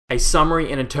A summary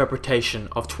and interpretation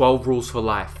of 12 Rules for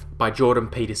Life by Jordan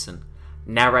Peterson,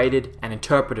 narrated and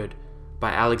interpreted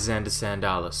by Alexander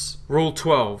Sandalis. Rule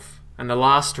 12, and the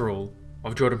last rule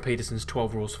of Jordan Peterson's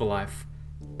 12 Rules for Life.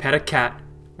 Pet a cat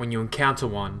when you encounter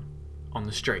one on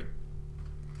the street.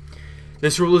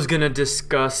 This rule is going to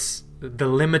discuss the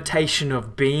limitation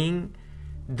of being,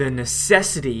 the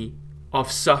necessity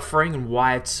of suffering and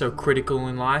why it's so critical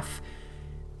in life,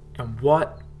 and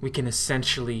what we can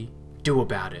essentially do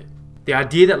about it. The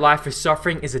idea that life is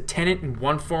suffering is a tenet in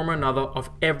one form or another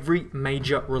of every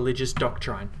major religious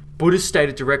doctrine. Buddhists state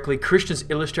it directly, Christians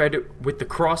illustrate it with the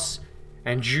cross,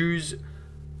 and Jews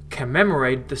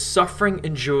commemorate the suffering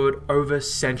endured over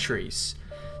centuries.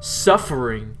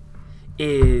 Suffering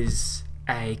is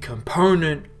a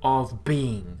component of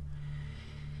being.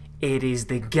 It is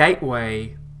the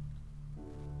gateway,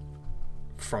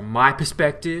 from my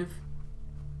perspective,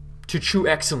 to true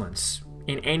excellence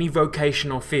in any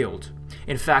vocational field.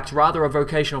 In fact, rather a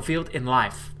vocational field in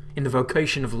life, in the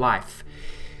vocation of life.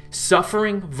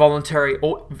 Suffering, voluntary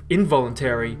or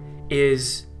involuntary,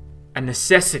 is a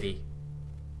necessity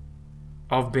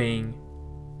of being.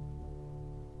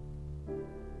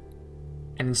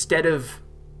 And instead of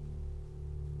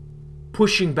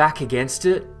pushing back against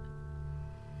it,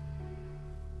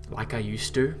 like I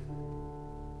used to,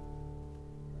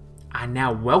 I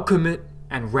now welcome it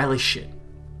and relish it.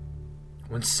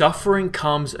 When suffering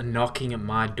comes a knocking at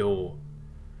my door,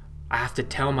 I have to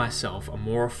tell myself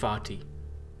amor fati,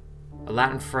 a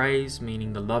Latin phrase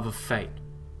meaning the love of fate.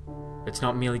 It's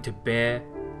not merely to bear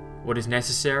what is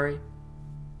necessary,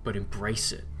 but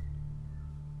embrace it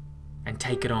and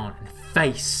take it on and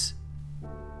face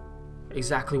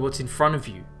exactly what's in front of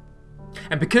you.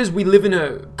 And because we live in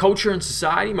a culture and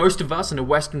society, most of us in a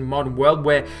Western modern world,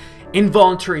 where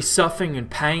involuntary suffering and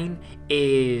pain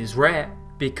is rare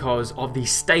because of the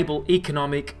stable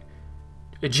economic,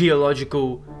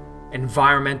 geological,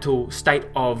 environmental state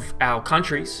of our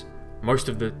countries, most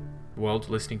of the world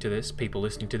listening to this, people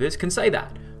listening to this, can say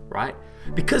that, right?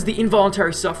 Because the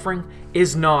involuntary suffering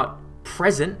is not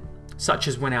present, such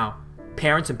as when our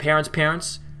parents and parents'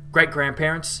 parents,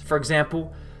 great-grandparents, for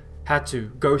example, had to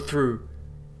go through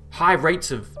high rates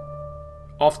of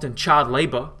often child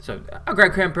labor. So our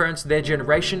great-grandparents, their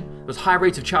generation, there was high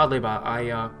rates of child labor.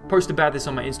 I posted about this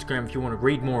on my Instagram if you want to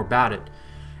read more about it.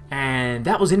 And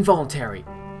that was involuntary.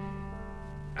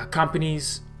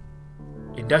 Companies,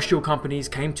 industrial companies,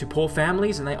 came to poor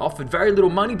families and they offered very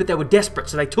little money, but they were desperate,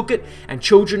 so they took it, and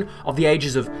children of the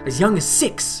ages of as young as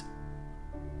 6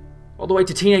 all the way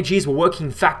to teenage years were working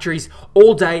in factories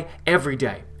all day, every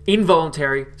day.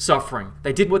 Involuntary suffering.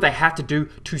 They did what they had to do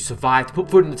to survive, to put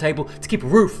food on the table, to keep a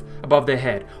roof above their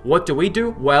head. What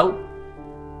do? Well,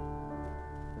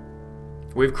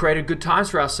 we've created good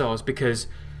times for ourselves, because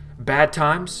bad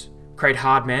times create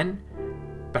hard men,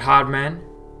 but hard men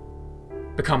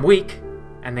become weak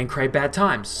and then create bad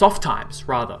times, soft times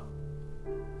rather.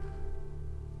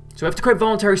 So we have to create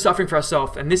voluntary suffering for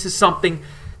ourselves, and this is something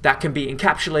that can be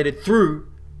encapsulated through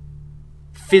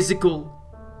physical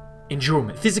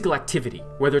endurance, physical activity,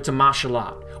 whether it's a martial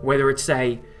art, whether it's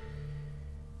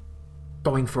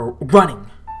going for running,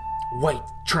 weight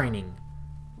training,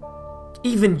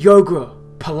 even yoga,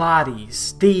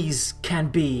 Pilates. These can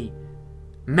be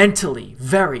mentally,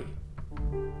 very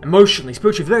emotionally,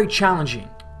 spiritually, very challenging.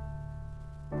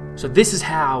 So this is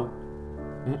how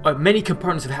many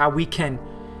components of how we can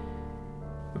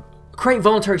create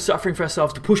voluntary suffering for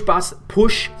ourselves, to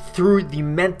push through the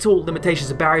mental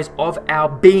limitations and barriers of our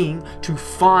being to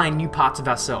find new parts of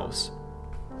ourselves.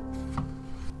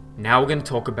 Now we're going to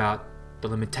talk about the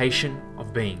limitation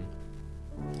of being.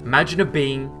 Imagine a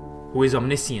being who is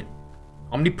omniscient,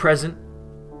 omnipresent,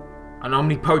 and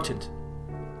omnipotent.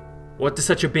 What does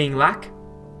such a being lack?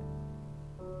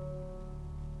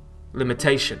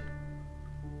 Limitation.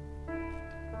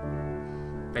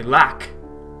 They lack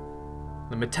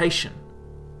limitation.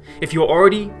 If you're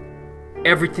already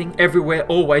everything, everywhere,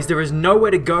 always, there is nowhere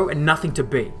to go and nothing to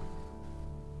be.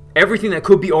 Everything that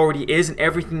could be already is, and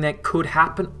everything that could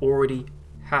happen already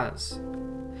has.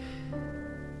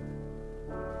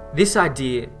 This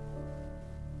idea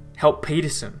helped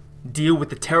Peterson deal with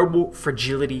the terrible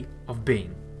fragility of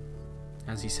being,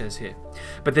 as he says here.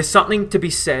 But there's something to be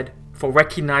said for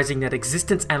recognizing that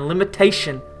existence and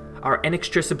limitation are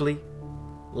inextricably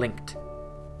linked.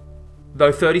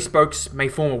 Though 30 spokes may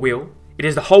form a wheel, it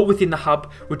is the hole within the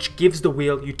hub which gives the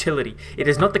wheel utility. It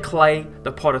is not the clay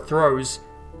the potter throws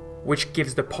which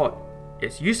gives the pot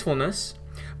its usefulness,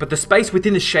 but the space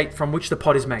within the shape from which the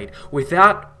pot is made.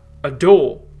 Without a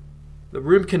door, The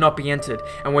room cannot be entered,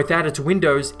 and without its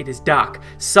windows, it is dark.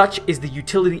 Such is the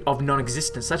utility of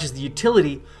non-existence. Such is the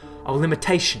utility of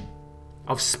limitation,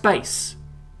 of space,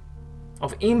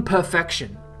 of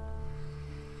imperfection.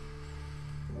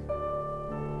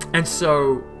 And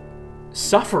so,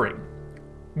 suffering,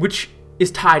 which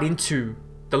is tied into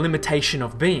the limitation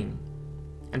of being,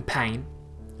 and pain,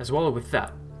 as well with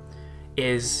that,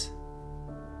 is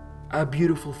a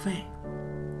beautiful thing.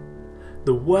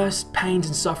 The worst pains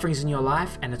and sufferings in your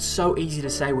life, and it's so easy to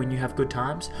say when you have good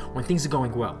times, when things are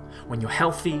going well, when you're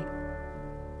healthy,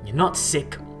 when you're not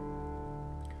sick,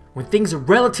 when things are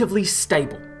relatively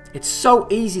stable. It's so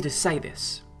easy to say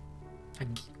this.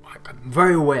 I'm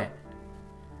very aware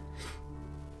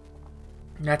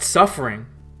that suffering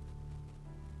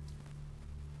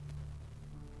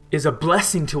is a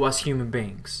blessing to us human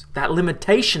beings. That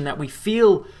limitation that we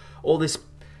feel all this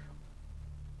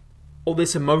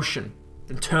emotion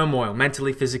and turmoil,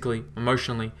 mentally, physically,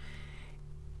 emotionally,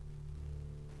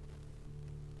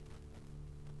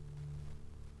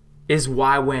 is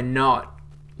why we're not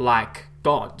like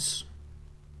gods.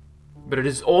 But it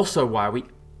is also why we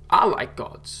are like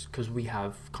gods, because we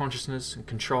have consciousness and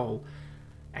control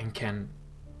and can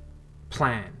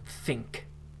plan, think,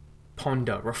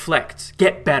 ponder, reflect,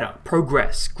 get better,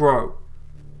 progress, grow.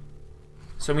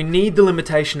 So we need the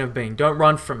limitation of being. Don't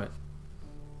run from it.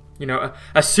 You know,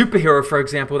 a superhero, for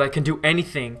example, that can do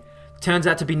anything turns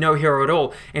out to be no hero at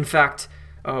all. In fact,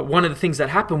 one of the things that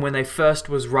happened when they first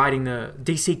was writing the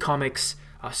DC Comics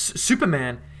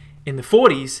Superman in the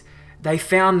 40s, they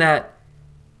found that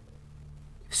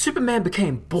Superman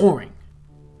became boring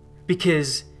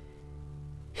because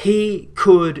he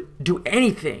could do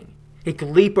anything. He could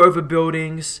leap over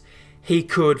buildings, he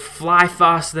could fly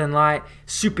faster than light,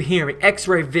 super hearing,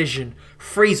 X-ray vision,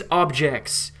 freeze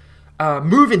objects,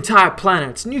 move entire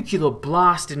planets. Nuclear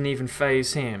blast didn't even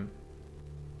faze him.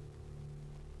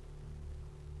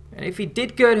 And if he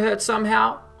did get hurt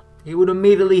somehow, he would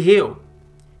immediately heal.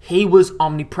 He was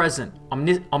omnipresent,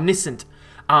 omniscient,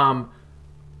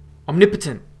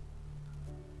 omnipotent.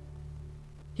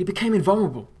 He became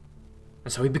invulnerable.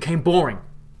 And so he became boring.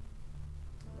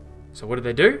 So what did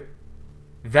they do?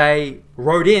 They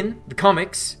wrote in the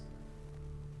comics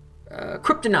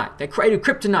kryptonite. They created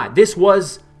kryptonite. This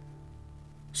was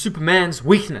Superman's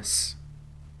weakness.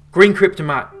 Green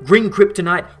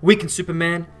kryptonite weakened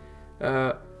Superman.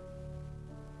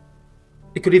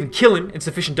 It could even kill him in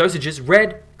sufficient dosages.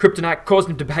 Red kryptonite caused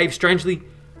him to behave strangely.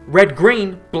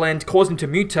 Red-green blend caused him to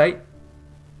mutate.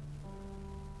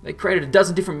 They created a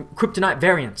dozen different kryptonite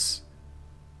variants.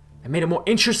 They made it more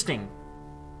interesting.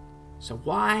 So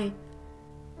why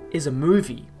is a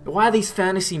movie? Why are these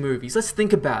fantasy movies? Let's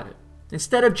think about it.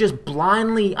 Instead of just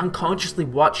blindly, unconsciously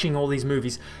watching all these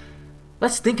movies,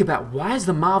 let's think about why has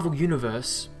the Marvel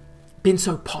Universe been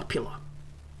so popular?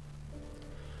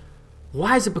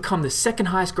 Why has it become the second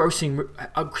highest grossing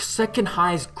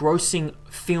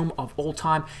film of all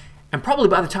time? And probably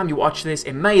by the time you watch this,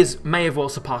 it may have well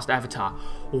surpassed Avatar.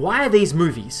 Why are these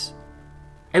movies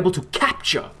able to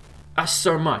capture us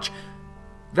so much?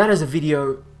 That is a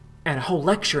video and a whole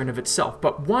lecture in of itself.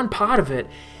 But one part of it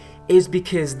is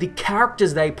because the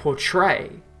characters they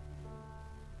portray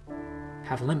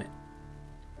have limit.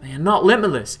 They are not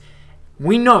limitless.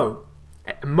 We know,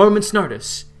 at a moment's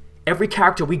notice, every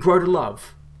character we grow to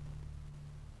love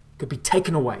could be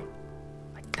taken away.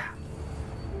 Like that.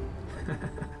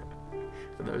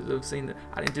 For those who have seen that,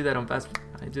 I didn't do that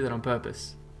on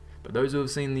purpose. But those who have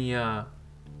seen the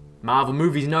Marvel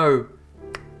movies know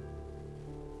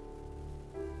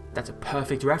that's a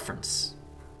perfect reference.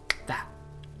 That.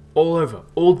 All over.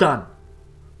 All done.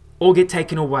 All get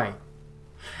taken away.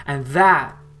 And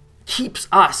that keeps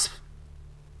us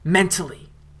mentally,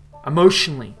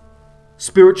 emotionally,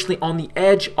 spiritually on the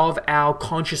edge of our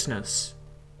consciousness.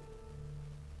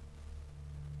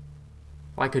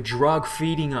 Like a drug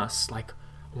feeding us. Like,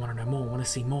 I want to know more. I want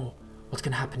to see more. What's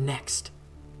going to happen next?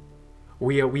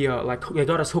 We are like, they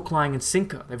got us hook, line, and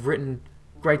sinker. They've written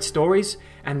great stories,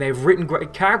 and they've written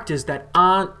great characters that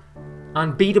aren't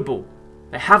unbeatable.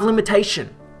 They have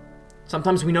limitation.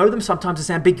 Sometimes we know them, sometimes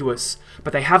it's ambiguous,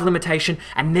 but they have limitation,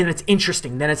 and then it's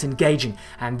interesting, then it's engaging,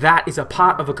 and that is a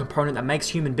part of a component that makes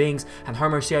human beings and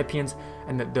Homo sapiens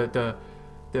and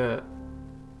the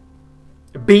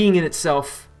being in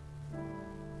itself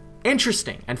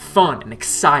interesting and fun and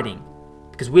exciting,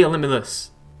 because we are limitless.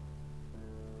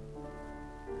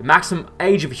 The maximum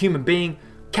age of a human being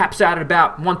caps out at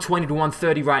about 120 to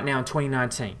 130 right now in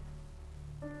 2019.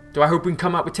 Do I hope we can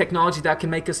come up with technology that can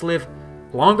make us live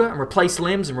longer and replace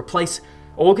limbs and replace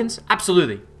organs?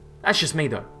 Absolutely. That's just me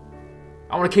though.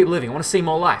 I want to keep living. I want to see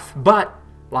more life. But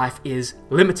life is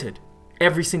limited.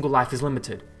 Every single life is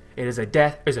limited. It is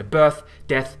a birth,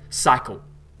 death cycle.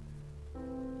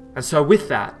 And so with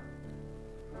that,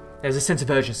 there's a sense of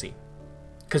urgency.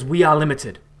 Because we are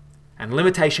limited. And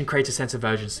limitation creates a sense of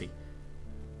urgency.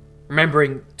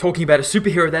 Remembering, talking about a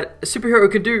superhero, that a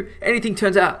superhero can do anything,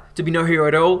 turns out to be no hero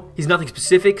at all. He's nothing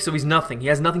specific, so he's nothing. He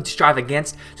has nothing to strive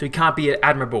against, so he can't be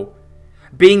admirable.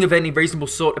 Being of any reasonable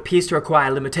sort appears to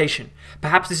require limitation.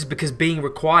 Perhaps this is because being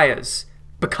requires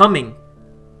becoming,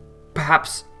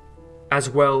 perhaps as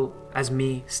well as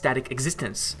mere static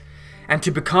existence. And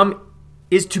to become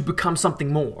is to become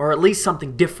something more, or at least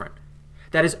something different.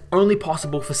 That is only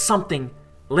possible for something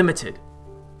limited.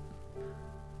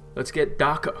 Let's get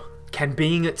darker. Can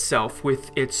being itself,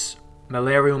 with its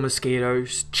malarial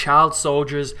mosquitoes, child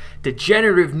soldiers,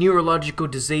 degenerative neurological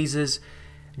diseases,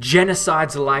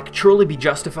 genocides alike, truly be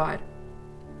justified?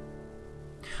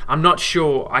 I'm not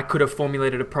sure I could have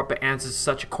formulated a proper answer to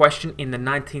such a question in the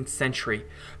 19th century,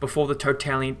 before the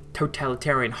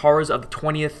totalitarian horrors of the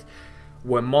 20th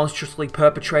were monstrously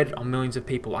perpetrated on millions of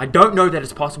people. I don't know that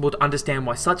it's possible to understand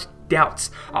why such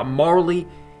doubts are morally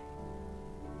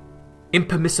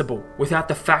impermissible without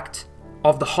the fact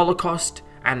of the Holocaust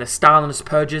and the Stalinist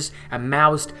purges and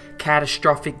Mao's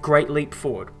catastrophic Great Leap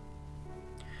Forward.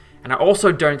 And I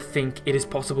also don't think it is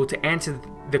possible to answer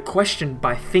the question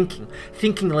by thinking.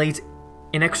 Thinking leads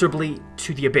inexorably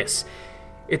to the abyss.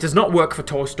 It does not work for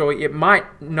Tolstoy. It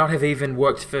might not have even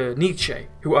worked for Nietzsche,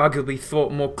 who arguably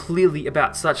thought more clearly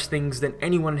about such things than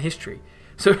anyone in history.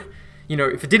 So,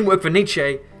 if it didn't work for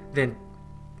Nietzsche, then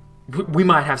we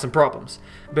might have some problems.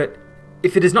 But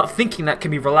if it is not thinking that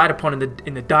can be relied upon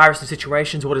in the direst of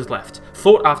situations, what is left?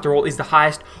 Thought, after all, is the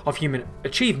highest of human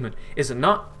achievement, is it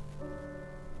not?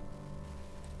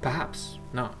 Perhaps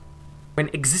not. When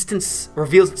existence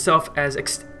reveals itself as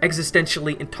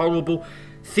existentially intolerable,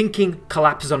 thinking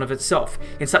collapses on of itself.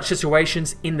 In such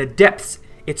situations, in the depths,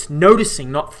 it's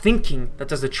noticing, not thinking, that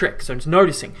does the trick. So it's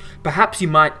noticing. Perhaps you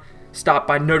might start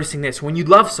by noticing this. When you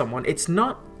love someone, it's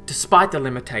not despite their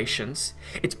limitations,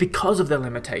 it's because of their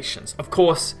limitations. Of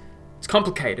course, it's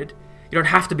complicated. You don't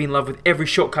have to be in love with every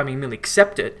shortcoming and merely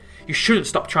accept it. You shouldn't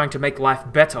stop trying to make life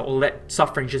better or let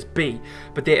suffering just be.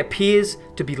 But there appears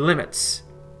to be limits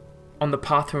on the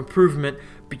path to improvement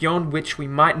beyond which we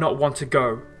might not want to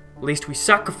go, lest we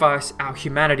sacrifice our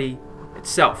humanity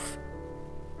itself.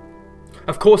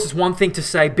 Of course, it's one thing to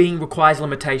say being requires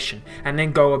limitation, and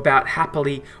then go about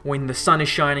happily when the sun is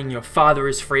shining, your father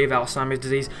is free of Alzheimer's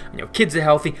disease, and your kids are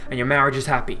healthy, and your marriage is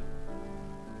happy.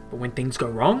 But when things go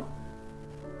wrong,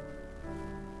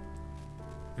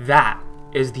 that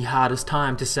is the hardest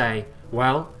time to say,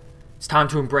 well, it's time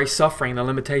to embrace suffering and the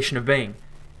limitation of being.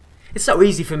 It's so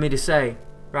easy for me to say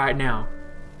right now.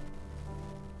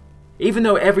 Even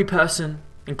though every person,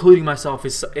 including myself,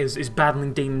 is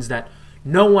battling demons that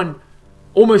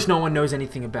almost no one knows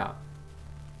anything about.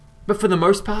 But for the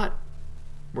most part,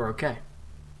 we're okay.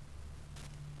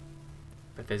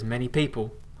 But there's many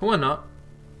people who are not.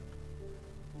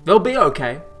 They'll be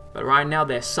okay, but right now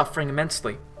they're suffering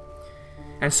immensely.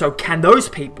 And so can those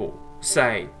people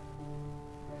say,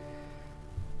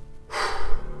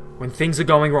 when things are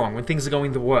going wrong, when things are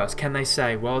going the worst, can they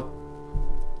say, well,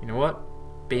 you know what?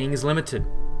 Being is limited.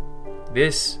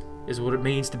 This is what it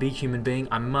means to be a human being.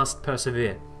 I must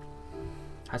persevere.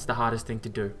 That's the hardest thing to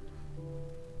do.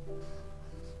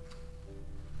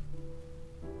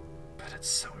 But it's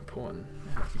so important.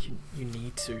 You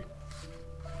need to.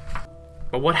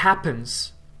 But what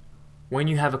happens when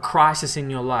you have a crisis in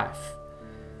your life,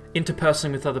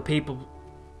 interpersonally with other people,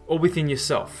 or within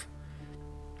yourself?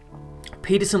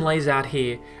 Peterson lays out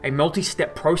here a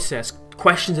multi-step process,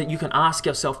 questions that you can ask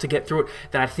yourself to get through it,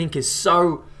 that I think is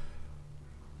so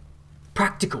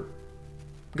practical.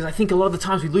 Because I think a lot of the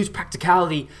times we lose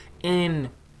practicality in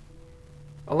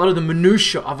a lot of the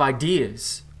minutiae of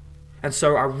ideas. And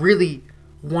so I really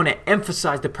want to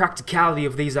emphasize the practicality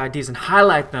of these ideas and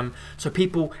highlight them so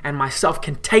people and myself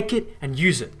can take it and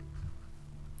use it.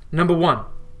 Number one,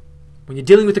 when you're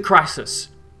dealing with a crisis,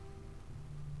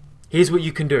 here's what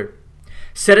you can do.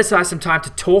 Set aside some time to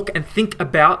talk and think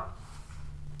about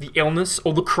the illness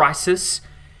or the crisis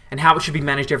and how it should be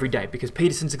managed every day. Because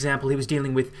Peterson's example, he was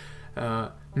dealing with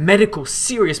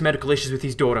serious medical issues with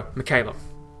his daughter, Michaela.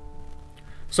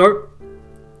 So,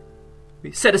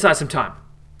 set aside some time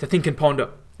to think and ponder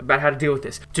about how to deal with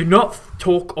this. Do not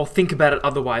talk or think about it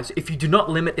otherwise. If you do not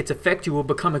limit its effect, you will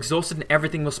become exhausted and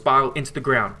everything will spiral into the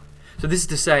ground. So this is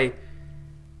to say,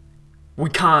 we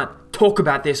can't talk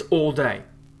about this all day.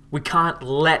 We can't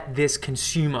let this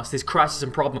consume us, this crisis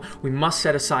and problem. We must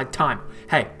set aside time.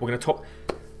 Hey, we're going to talk.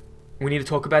 We need to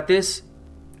talk about this.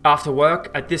 after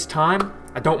work at this time,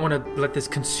 I don't want to let this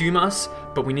consume us,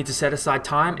 but we need to set aside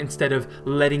time instead of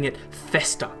letting it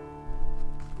fester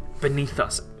beneath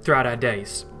us throughout our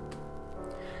days.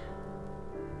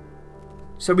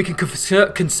 So we can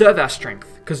conserve our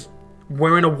strength, because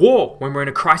we're in a war when we're in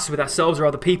a crisis with ourselves or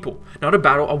other people. Not a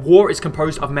battle. A war is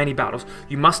composed of many battles.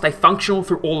 You must stay functional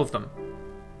through all of them.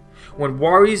 When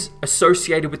worries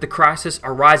associated with the crisis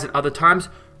arise at other times,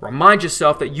 remind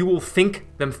yourself that you will think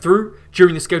them through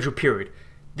during the scheduled period.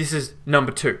 This is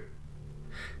number 2.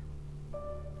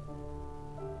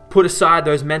 Put aside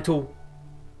those mental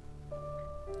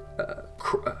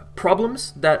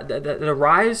problems that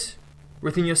arise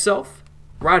within yourself.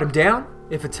 Write them down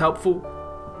if it's helpful.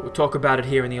 We'll talk about it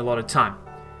here in the allotted time.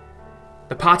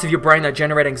 The parts of your brain that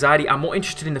generate anxiety are more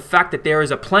interested in the fact that there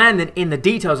is a plan than in the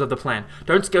details of the plan.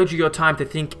 Don't schedule your time to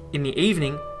think in the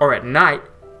evening or at night,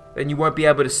 then you won't be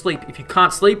able to sleep. If you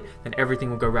can't sleep, then everything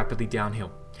will go rapidly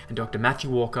downhill. And Dr. Matthew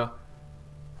Walker,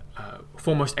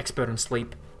 foremost expert on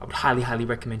sleep, I would highly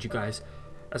recommend you guys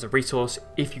as a resource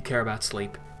if you care about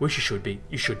sleep, which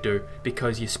you should do,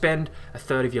 because you spend a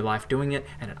third of your life doing it,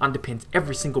 and it underpins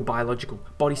every single biological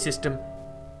body system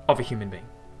of a human being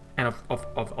and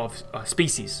of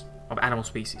species, of animal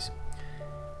species.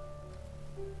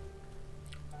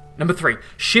 Number 3,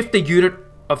 shift the unit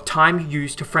of time you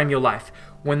use to frame your life.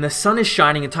 When the sun is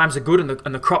shining and times are good and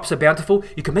the crops are bountiful,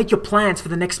 you can make your plans for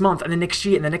the next month and the next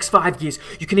year and the next 5 years.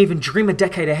 You can even dream a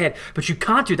decade ahead, but you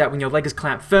can't do that when your leg is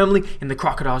clamped firmly in the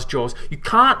crocodile's jaws. You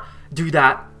can't do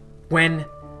that when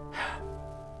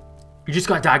you just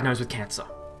got diagnosed with cancer.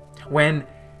 When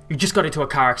you just got into a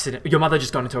car accident, your mother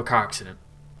just got into a car accident.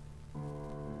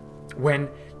 When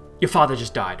your father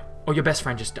just died, or your best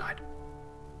friend just died.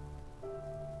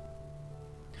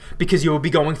 Because you will be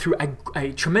going through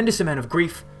a tremendous amount of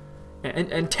grief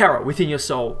and terror within your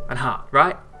soul and heart,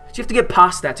 right? So you have to get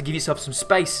past that to give yourself some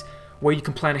space where you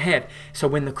can plan ahead. So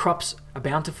when the crops are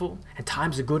bountiful and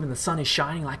times are good and the sun is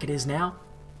shining like it is now,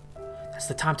 that's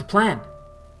the time to plan.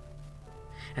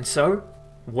 And so,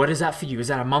 what is that for you? Is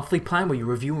that a monthly plan where you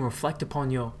review and reflect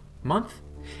upon your month?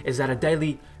 Is that a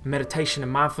daily meditation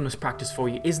and mindfulness practice for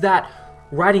you? Is that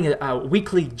writing a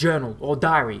weekly journal or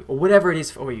diary or whatever it is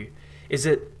for you? Is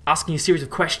it asking a series of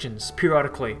questions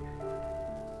periodically?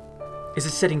 Is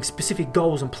it setting specific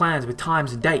goals and plans with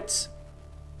times and dates?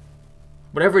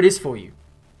 Whatever it is for you,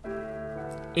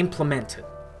 implement it.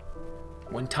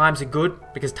 When times are good,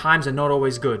 because times are not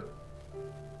always good.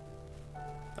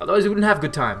 Otherwise we wouldn't have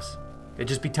good times. They'd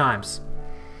just be times.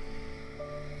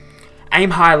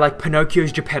 Aim high like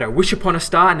Pinocchio's Geppetto. Wish upon a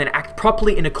star and then act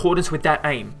properly in accordance with that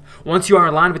aim. Once you are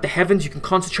aligned with the heavens, you can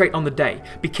concentrate on the day.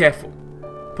 Be careful.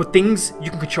 Put things you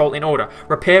can control in order.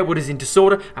 Repair what is in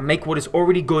disorder and make what is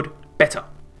already good better.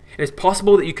 It is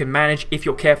possible that you can manage if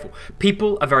you're careful.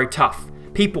 People are very tough.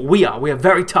 We are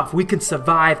very tough. We can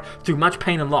survive through much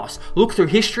pain and loss. Look through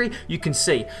history, you can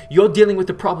see. You're dealing with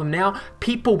the problem now.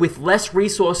 People with less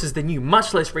resources than you,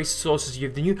 much less resources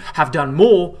than you, have done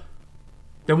more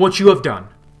than what you have done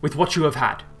with what you have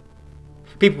had.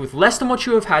 People with less than what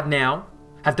you have had now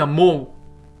have done more.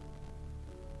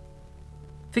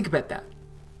 Think about that.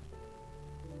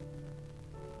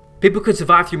 People could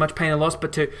survive through much pain and loss,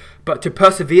 but to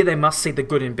persevere, they must see the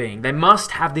good in being. They must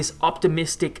have this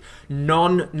optimistic,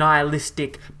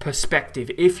 non-nihilistic perspective.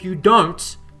 If you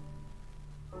don't,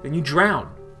 then you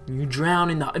drown. You drown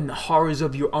in the horrors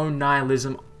of your own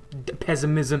nihilism,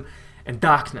 pessimism, and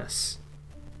darkness.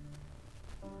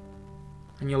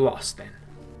 And you're lost then.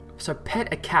 So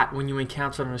pet a cat when you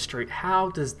encounter it on the street.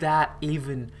 How does that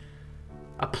even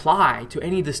apply to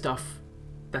any of the stuff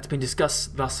that's been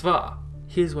discussed thus far?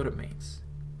 Here's what it means.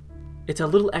 It's a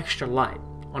little extra light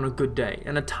on a good day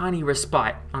and a tiny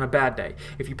respite on a bad day.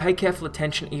 If you pay careful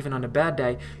attention even on a bad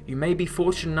day, you may be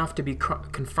fortunate enough to be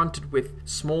confronted with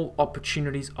small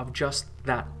opportunities of just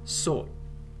that sort.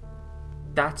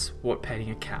 That's what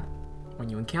petting a cat, when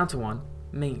you encounter one,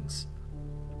 means.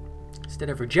 Instead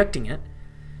of rejecting it,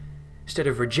 instead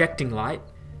of rejecting light,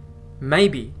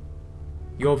 maybe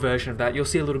your version of that, you'll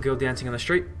see a little girl dancing on the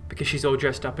street because she's all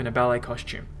dressed up in a ballet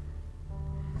costume.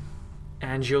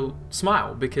 And you'll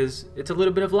smile because it's a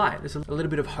little bit of light, there's a little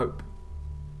bit of hope.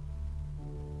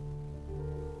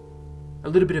 A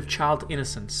little bit of child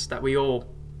innocence that we all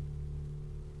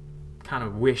kind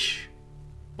of wish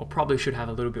or probably should have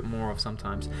a little bit more of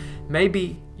sometimes.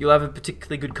 Maybe you'll have a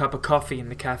particularly good cup of coffee in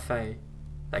the cafe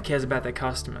that cares about their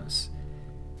customers.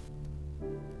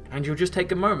 And you'll just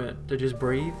take a moment to just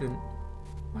breathe and,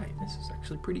 wait, this is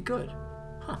actually pretty good.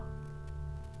 Huh.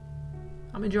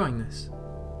 I'm enjoying this.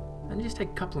 And just take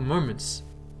a couple of moments.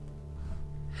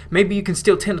 Maybe you can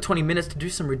steal 10 to 20 minutes to do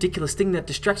some ridiculous thing that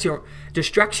distracts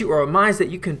you or reminds you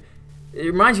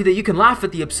that you can laugh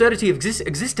at the absurdity of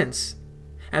existence.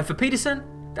 And for Peterson,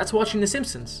 that's watching The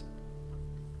Simpsons.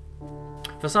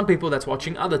 For some people, that's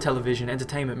watching other television,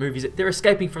 entertainment, movies. They're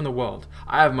escaping from the world.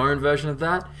 I have my own version of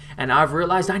that, and I've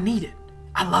realized I need it.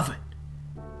 I love it.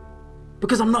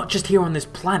 Because I'm not just here on this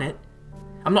planet.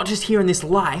 I'm not just here in this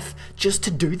life just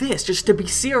to do this, just to be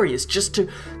serious, just to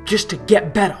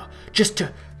get better, just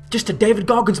to David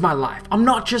Goggins my life. I'm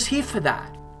not just here for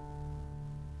that.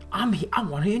 I'm here. I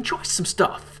want to enjoy some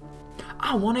stuff.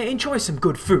 I want to enjoy some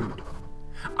good food.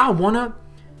 I want to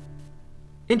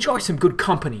enjoy some good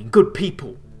company, good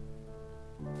people,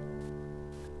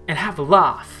 and have a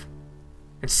laugh,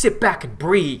 and sit back and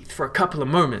breathe for a couple of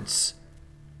moments.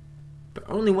 But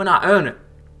only when I earn it.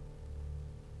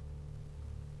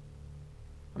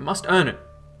 I must earn it.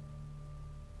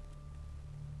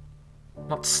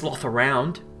 Not sloth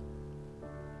around.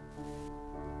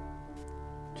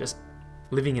 Just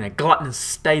living in a gluttonous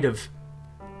state of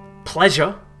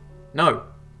pleasure. No.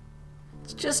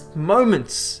 It's just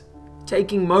moments.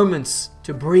 Taking moments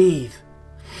to breathe.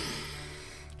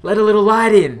 Let a little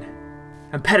light in.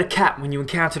 And pet a cat when you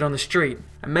encounter it on the street.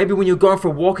 And maybe when you're going for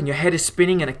a walk and your head is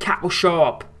spinning and a cat will show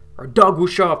up. Or a dog will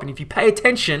show up. And if you pay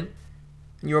attention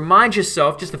and you remind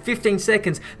yourself just for 15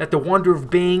 seconds that the wonder of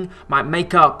being might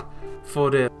make up for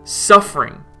the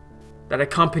suffering that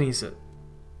accompanies it.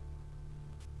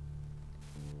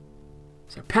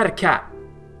 So pet a cat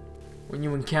when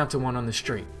you encounter one on the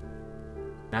street.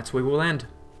 That's where we'll end.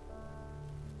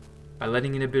 By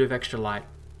letting in a bit of extra light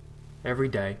every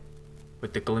day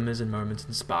with the glimmers and moments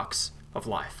and sparks of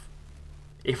life,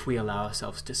 if we allow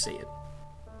ourselves to see it.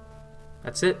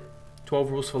 That's it.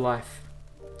 12 rules for life.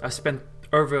 I spent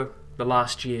over the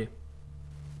last year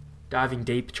diving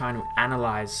deep, trying to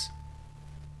analyze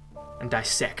and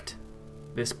dissect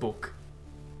this book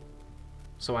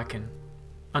so I can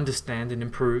understand and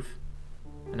improve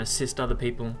and assist other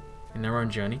people in their own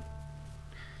journey.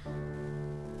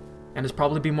 And it's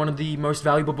probably been one of the most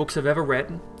valuable books I've ever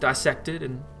read, dissected,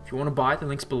 and if you want to buy it, the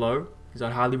link's below, because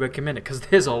I'd highly recommend it, because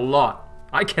there's a lot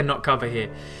I cannot cover here.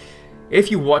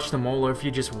 If you watched them all, or if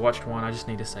you just watched one, I just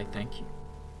need to say thank you.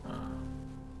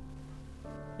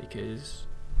 Because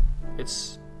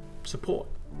it's support.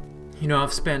 You know,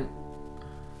 I've spent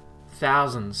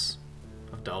thousands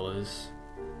of dollars,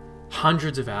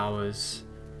 hundreds of hours,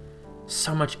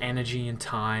 so much energy and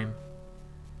time,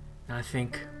 and I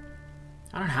think,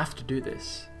 I don't have to do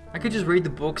this. I could just read the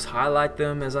books, highlight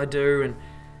them as I do, and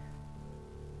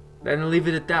then leave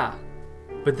it at that.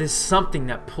 But there's something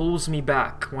that pulls me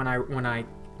back when I'm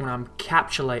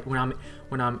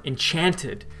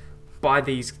enchanted by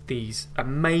these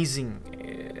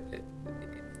amazing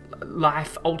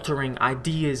life-altering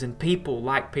ideas and people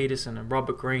like Peterson and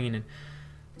Robert Greene and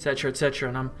etc.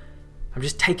 And I'm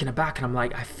just taken aback, and I'm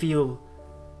like, I feel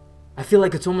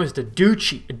like it's almost a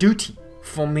duty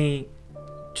for me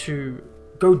to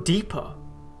go deeper,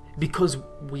 because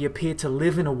we appear to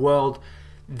live in a world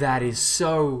that is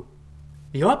so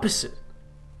the opposite,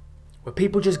 where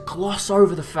people just gloss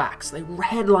over the facts, they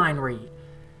headline read,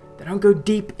 they don't go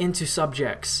deep into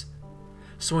subjects.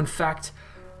 So in fact,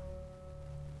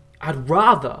 I'd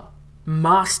rather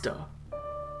master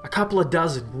a couple of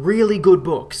dozen really good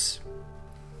books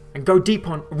and go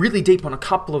really deep on a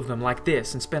couple of them like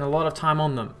this and spend a lot of time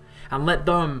on them, and let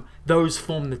those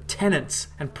form the tenets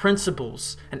and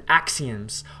principles and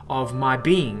axioms of my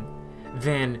being,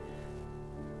 than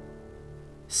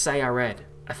say I read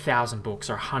 1,000 books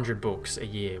or 100 books a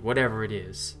year, whatever it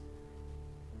is.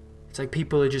 It's like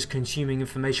people are just consuming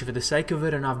information for the sake of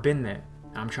it, and I've been there.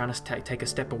 I'm trying to take a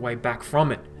step away back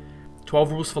from it.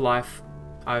 12 rules for life.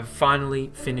 I've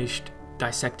finally finished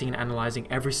dissecting and analyzing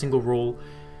every single rule.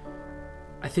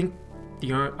 I think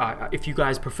if you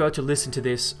guys prefer to listen to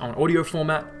this on audio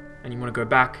format and you want to go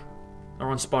back,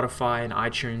 or on Spotify and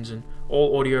iTunes and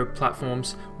all audio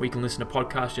platforms where you can listen to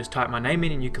podcasts, just type my name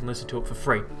in and you can listen to it for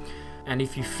free. And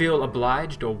if you feel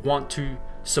obliged or want to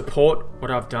support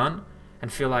what I've done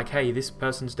and feel like, hey,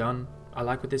 I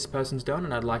like what this person's done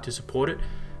and I'd like to support it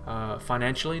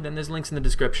financially, then there's links in the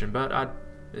description. But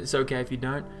it's okay if you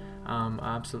don't. I'm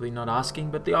absolutely not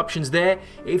asking, but the option's there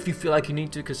if you feel like you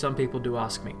need to, because some people do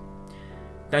ask me.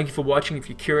 Thank you for watching. If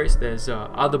you're curious, there's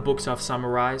other books I've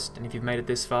summarized, and if you've made it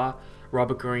this far,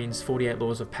 Robert Greene's 48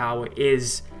 Laws of Power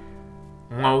is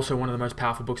also one of the most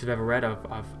powerful books I've ever read.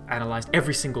 I've analyzed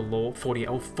every single law,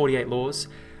 48 laws.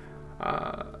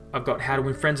 I've got How to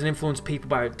Win Friends and Influence People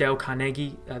by Dale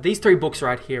Carnegie. These 3 books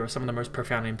right here are some of the most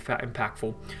profound and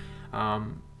impactful.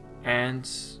 And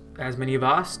as many have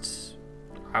asked,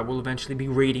 I will eventually be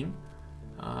reading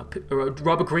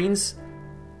Robert Greene's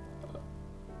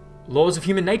Laws of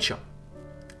Human Nature.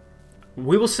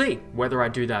 We will see whether I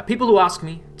do that. People who ask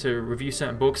me to review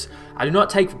certain books, I do not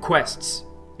take requests.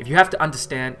 If you have to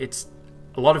understand, it's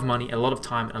a lot of money, a lot of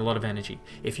time, and a lot of energy.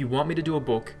 If you want me to do a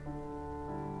book,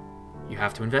 you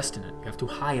have to invest in it. You have to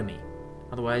hire me.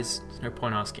 Otherwise, there's no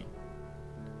point asking.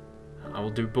 I will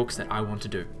do books that I want to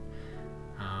do,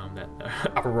 that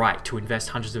are right to invest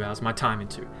hundreds of hours of my time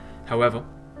into. However,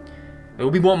 there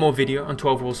will be one more video on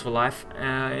 12 Rules for Life.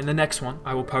 In the next one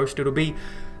I will post, it'll be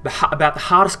about the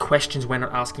hardest questions we're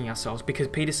not asking ourselves, because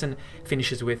Peterson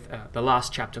finishes with the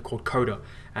last chapter called Coda,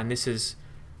 and this is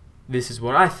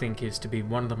what I think is to be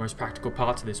one of the most practical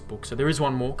parts of this book. So there is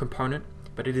one more component,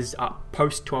 but it is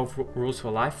post 12 Rules for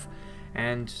Life,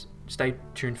 and stay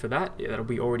tuned for that. That'll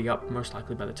be already up most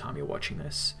likely by the time you're watching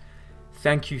this.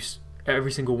 Thank you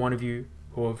every single one of you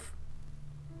who have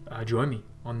joined me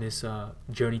on this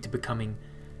journey to becoming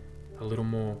a little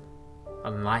more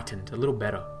enlightened, a little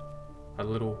better, a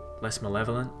little less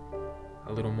malevolent,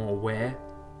 a little more aware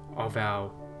of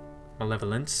our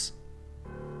malevolence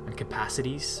and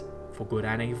capacities for good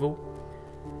and evil.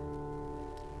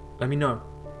 Let me know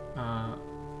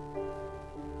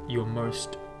your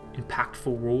most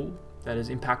impactful rule that has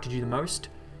impacted you the most,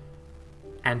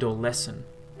 and or lesson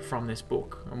from this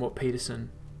book, and what Peterson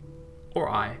or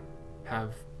I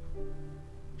have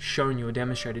shown you or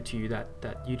demonstrated to you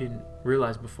that you didn't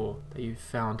realize before, that you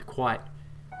found quite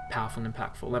powerful and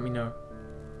impactful. Let me know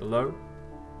below,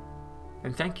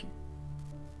 and thank you.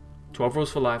 12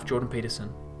 Rules for Life, Jordan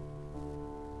Peterson.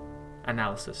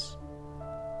 Analysis.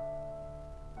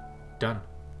 Done.